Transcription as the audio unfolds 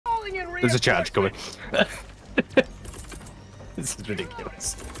There's a charge coming. This is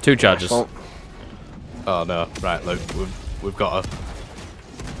ridiculous. 2 charges. Oh no! Right, look, we've got a.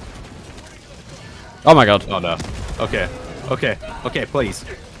 Oh my god. Oh no. Okay. Okay, please.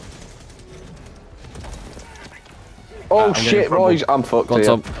 Oh shit, boys, I'm fucked Got here.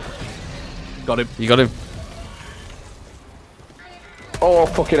 some. Got him. You got him. Oh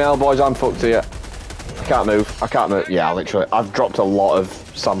fucking hell, boys, I'm fucked here. I can't move. I can't move. Yeah, literally. I've dropped a lot of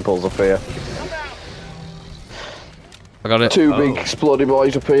samples up here. I got it. 2 big explodey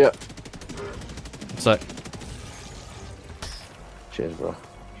boys up here. So. Cheers, bro.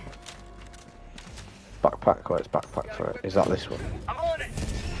 Backpack, where's backpack for it? Is that this one? I'm on it.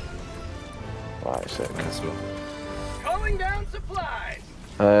 Right, sick. This one. Calling down supplies.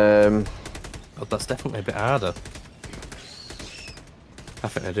 Oh, that's definitely a bit harder. I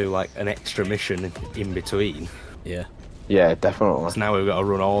think I do like an extra mission in between. Yeah. Yeah, definitely. So now we've got to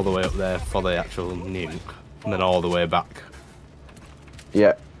run all the way up there for the actual nuke, and then all the way back.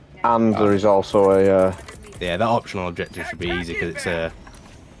 Yeah, and there is also a. Yeah, that optional objective should be easy because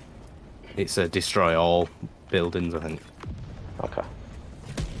it's a destroy all buildings, I think. Okay.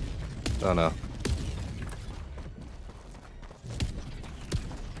 Oh no.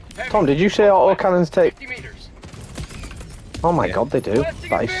 Tom, did you say auto cannons take? 50 meters. Oh my god, they do.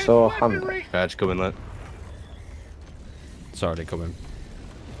 That is so handy. Charge coming, look. It's already coming.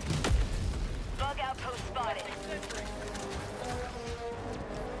 Bug outpost spotted.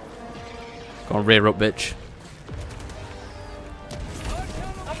 Go on, rear up, bitch.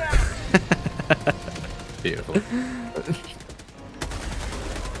 Beautiful.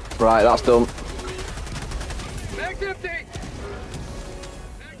 Right, that's done. Max empty.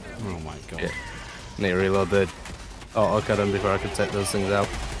 Oh my god. Yeah. Need to reload the auto cannon before I can take those things out.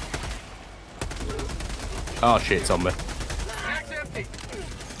 Oh shit, it's on me. Max empty.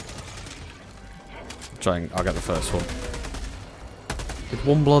 I'll get the first one. Did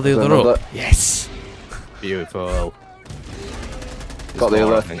one blow the There's other another. up? Yes! Beautiful. Got the There's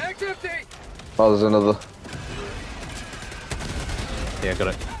more, I other. think. Max empty. Oh, there's another. Yeah, got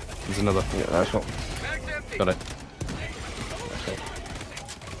it. There's another. Yeah, nice one. Max empty. Got it.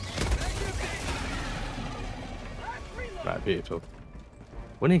 Right, beautiful.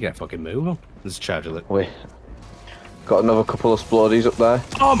 When do you get fucking move on? There's a charger lit. We got another couple of explodies up there.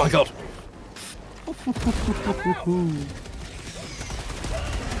 Oh my god!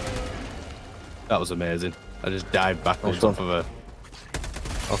 That was amazing. I just dived backwards Nice off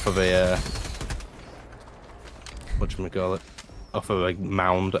of a whatchamacallit? Off of a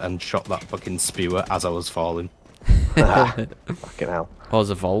mound and shot that fucking spewer as I was falling. Fucking hell. Pause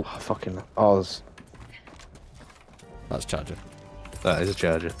the vault. Oh, fucking. Oh, there's. That's charger. That is a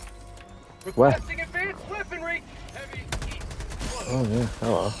charger. Where? Requesting advanced weaponry. Heavy heat. Oh, yeah.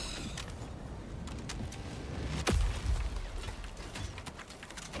 Hello.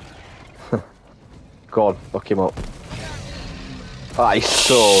 Go on, look him up. That is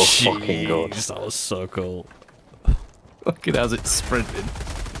so fucking good. Jeez, that was so cool. Fucking how's it sprinting?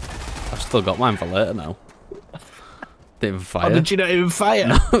 I've still got mine for later now. Didn't even fire. Oh, did you not even fire?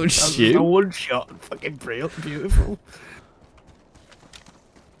 No, That was shoot. a one shot. Fucking brilliant, beautiful.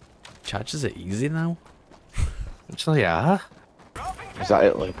 Charges are easy now. Actually, yeah. Is that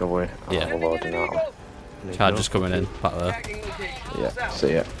it, Luke? Are we? Yeah. Oh, we're loading out. Charges coming in. Back there. Tagging location. Yeah, South. see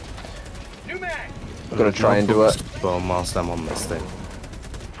it. New mag. I'm gonna try and do it. Well, whilst I'm on this thing.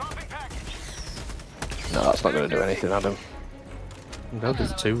 No, that's not gonna do anything, Adam. God,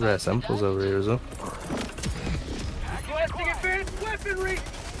 there's 2 rare samples over here as well. Requesting advanced weaponry.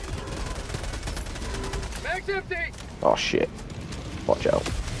 Max empty. Oh shit. Watch out.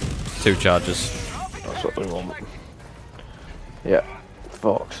 2 charges. That's what we want. Yeah.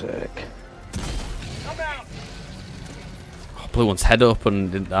 Fuck's sake. I'm out. Oh, blew one's head up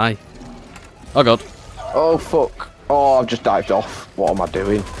and didn't die. Oh god. Oh fuck. Oh, I've just dived off. What am I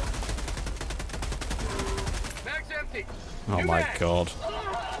doing? Max empty. Oh my god.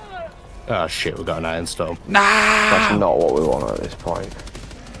 Oh shit, we got an iron storm. That's not what we want at this point.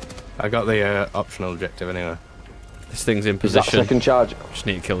 I got the optional objective anyway. This thing's in Is that position. second charge? Just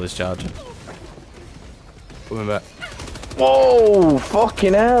need to kill this charger. Coming back. Whoa!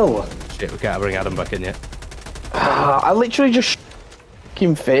 Fucking hell! Shit, we can't bring Adam back in yet. I literally just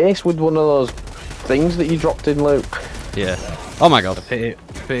him face with one of those things that you dropped in, Luke. Yeah. Oh my god. Hit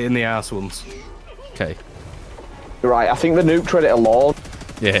it in the arse once. Okay. Right, I think the nuke tried it alone.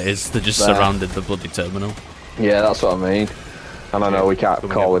 Yeah, it is. They just There. surrounded the bloody terminal. Yeah, that's what I mean. And I know we can't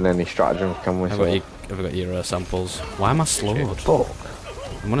Coming call in. in any stratagem, can we? Have So- I got your samples? Why am I slowed? Fuck.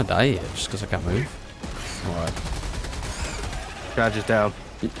 I'm gonna die here just because I can't move. Alright. Charge is down.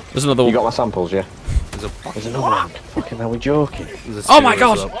 There's another You one. got my samples, yeah? There's There's another one. Fucking hell, we're joking. a Oh my spear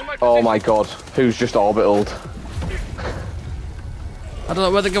as God! well. Oh my god. Who's just orbitaled? I don't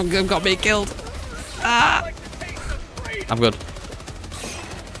know whether they've got me killed. Ah! I'm good.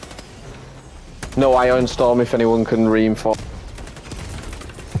 No Iron Storm if anyone can reinforce.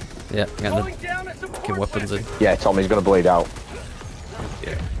 Yeah, get the Calling down a support fucking weapons in. Yeah, Tommy's gonna bleed out.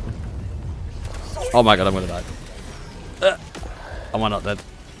 Yeah. Oh my god, I'm gonna die. Am I not dead?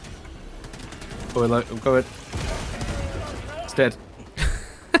 I'm going. It's dead.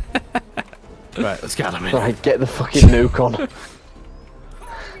 Right, let's get him in. Right, get the fucking nuke on.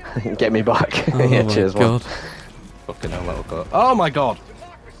 Get me back. Oh Yeah, my cheers, man. god. Fucking hell, that'll go. Oh my god!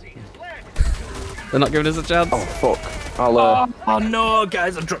 They're not giving us a chance. Oh fuck. I'll Oh no,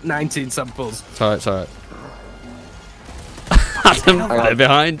 guys, I've dropped 19 samples. It's alright, it's alright. Adam, they're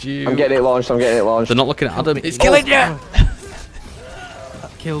behind you. I'm getting it launched, They're not looking at Adam. It's killing you!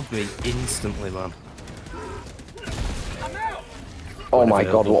 That killed me instantly, man. Oh my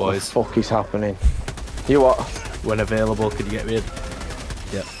god, Available, what boys. the fuck is happening? You what? When available, could you get me in?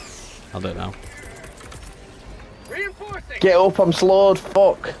 Yep. I'll do it now. Reinforcing. Get up, I'm slowed,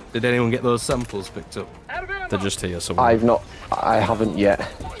 fuck. Did anyone get those samples picked up? Out of ammo. They're just here somewhere. I haven't yet.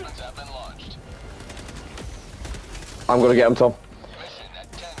 I'm gonna get him, Tom.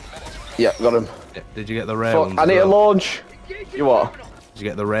 Yeah, got him. Yeah. Did you get the rare Fuck, ones? I as need a well? launch. You what? Did you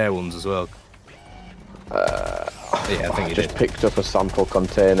get the rare ones as well? Yeah, I think you Just did. picked up a sample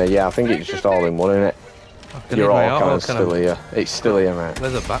container. Yeah, I think it's just all in one, innit? Can You're I all have my kind auto of cannon? still here. It's still here, mate.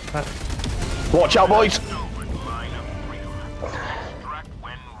 Where's a backpack? Watch out, boys!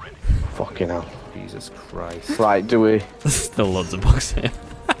 Fucking hell. Jesus Christ. Right, do we? There's still loads of bugs here.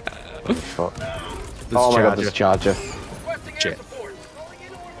 Fuck. There's Oh my god, charger. there's a charger. Requesting air Shit. support. Calling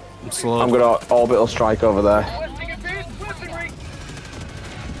in order. I'm slow. I'm gonna orbital strike over there. Requesting advanced weaponry.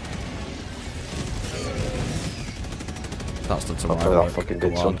 That's done some Hopefully right that work. fucking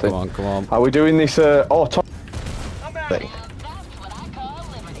did Come on, something. Come on, come on. Are we doing this, oh, Tom I'm out. thing?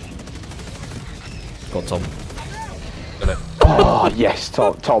 Go on, Tom. Got it. Oh, yes,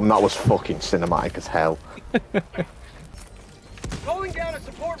 Tom, that was fucking cinematic as hell. Calling down a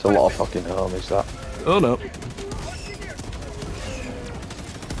support It's a lot of weapon. fucking homies, that. Oh no.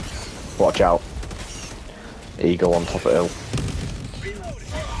 Watch out. Eagle on top of hill.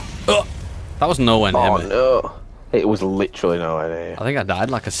 Oh, that was nowhere near Oh, me. no. It was literally nowhere near. I think I died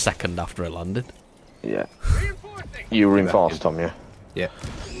like a second after it landed. Yeah. Reinforcing. You reinforced, Tom, yeah? Yeah.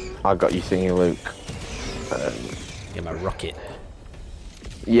 I got you thingy, Luke. Get my rocket.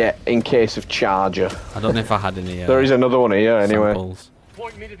 Yeah, in case of charger. I don't know if I had any. There is another one here, anyway. samples.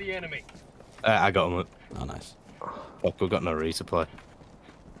 Point me to the enemy. I got him. Oh, nice. Fuck, we've got no resupply.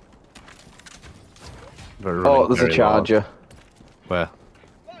 We're Oh, running there's a very low. charger. Where?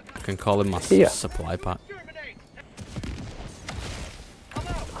 I can call him my Here. supply pack. Terminate. I'm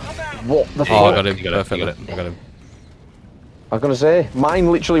out. I'm out. What the Oh, I fuck? got him. You got it, Perfect. you got it. I got him. I was gonna say,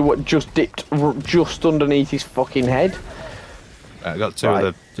 mine literally just dipped just underneath his fucking head. I got two Right.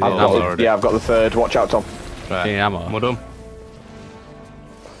 of the I've balls got the- already. yeah, I've got the third. Watch out, Tom. Right. Any ammo? Am I done?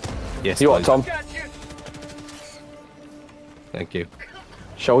 Yes, You what, please. Tom? Got you. Thank you.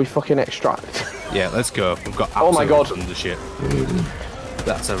 Shall we fucking extract? Yeah, let's go. We've got Oh my absolute God. tons of shit.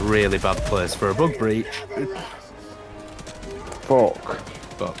 That's a really bad place for a bug breach. Fuck.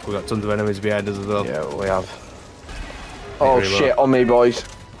 But we've got tons of enemies behind us as well. Yeah, we have. Oh reload. shit, on me, boys.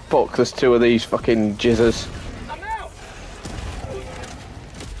 Fuck, there's two of these fucking jizzers. I'm out.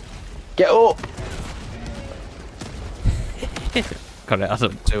 Get up! Got it,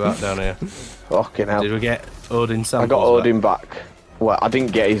 Adam. Two out down here. Fucking hell. Did we get Odin samples? I got back? Odin back. Well, I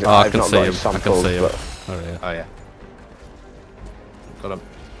didn't get his. Oh, I I've can not see got him. his I can samples. see him. But Oh, yeah. Oh yeah. Got him.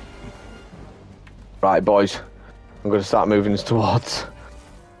 right, boys. I'm gonna start moving us towards.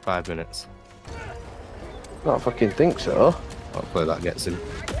 5 minutes. I don't fucking think so. Hopefully that gets him.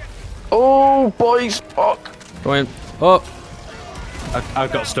 Oh, boys, fuck. Go in. Oh! I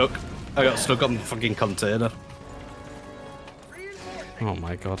got stuck. I got stuck on the fucking container. Oh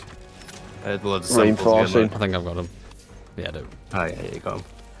my god. I had loads of samples Reinforcing. again, I think I've got him. Yeah, I do. Oh yeah, you got him.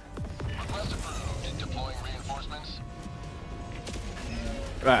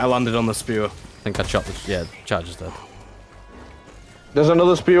 Right, I landed on the spewer. I think I chopped the. Yeah, charger's dead. There's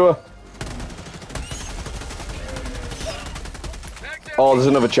another spewer. Max Oh, there's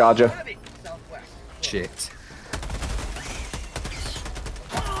another charger. heavy. Southwest. Shit.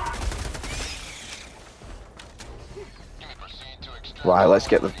 Right, let's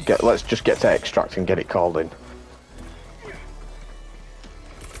let's just get to extract and get it called in.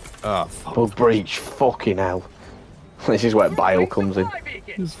 Oh fuck. Bug breach, fucking hell. This is where bile comes in. Ivy.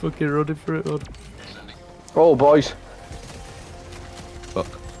 Take it. Just fucking running for it, man. Oh, boys. Fuck.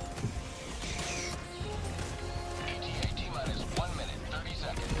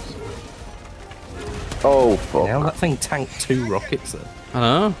 Oh, fuck. Now that thing tanked 2 rockets then. I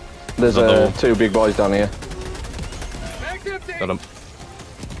know. There's Another 2 big boys down here. Back empty. Got him.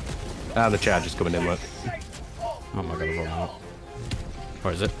 Ah, the charge is coming in, look. Oh my god, I've run out.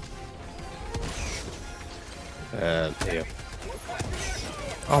 Where is it? Here.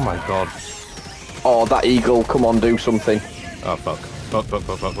 Oh my god. Oh, that eagle. Come on, do something. Oh, fuck.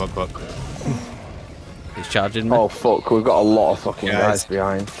 Fuck. He's charging me. Oh, fuck. We've got a lot of fucking Guys. guys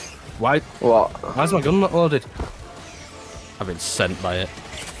behind. Why? What? Why's my gun not loaded? I've been sent by it.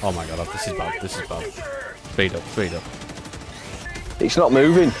 Oh my god, this is bad. This is bad. Speed up, speed up. It's not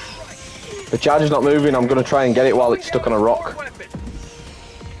moving. The charge is not moving. I'm going to try and get it while it's stuck on a rock. Weapon.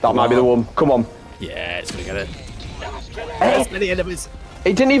 That might be the one. Come on. Yeah, it's gonna get it. Hey, Many enemies.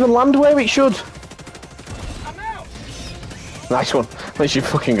 it didn't even land where it should. I'm out. Nice one. At least you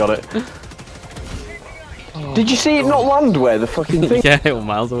fucking got it. Did you see it not land where the fucking thing? Yeah, it was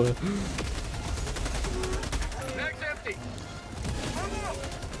miles away. Bag's empty.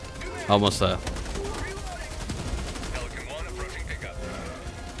 Almost there. Pelican 1 approaching pickup.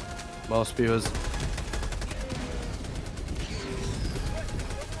 More spewers.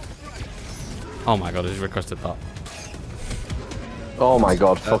 Oh my god, he's requested that. Oh my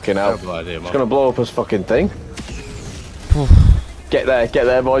god, fucking hell. Terrible idea, It's man. gonna blow up his fucking thing. Get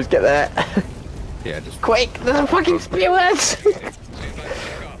there, boys, get there. Yeah, just. Quick, there's a fucking spewers.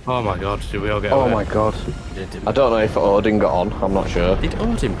 Oh my god, did we all get Oh away? my god. Did I don't know if Odin got on, I'm not sure.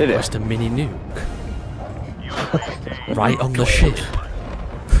 Odin Did it? request a mini nuke? Right on the ship.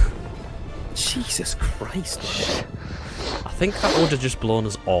 Jesus Christ, man. I think that would have just blown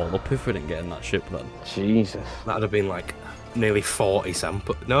us all up if we didn't get in that ship then. Jesus. That'd have been like nearly 40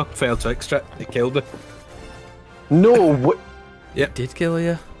 sample. No, failed to extract. It killed her. No, what? Yep. Did kill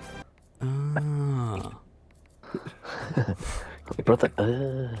you? Ah. Brother,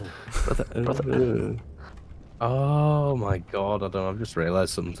 Oh my god, I don't know, I've just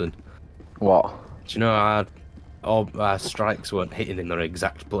realised something. What? Do you know all our strikes weren't hitting in their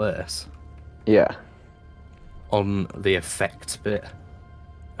exact place? Yeah. On the effects bit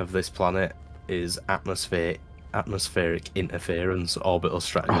of this planet is atmospheric interference, orbital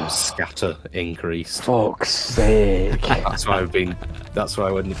stratum scatter increased. Fuck's sake. That's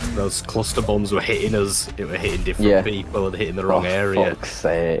why when those cluster bombs were hitting us, it were hitting different Yeah. people and hitting the wrong area. Fuck's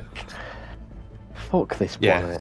sake. Fuck this Yeah. planet.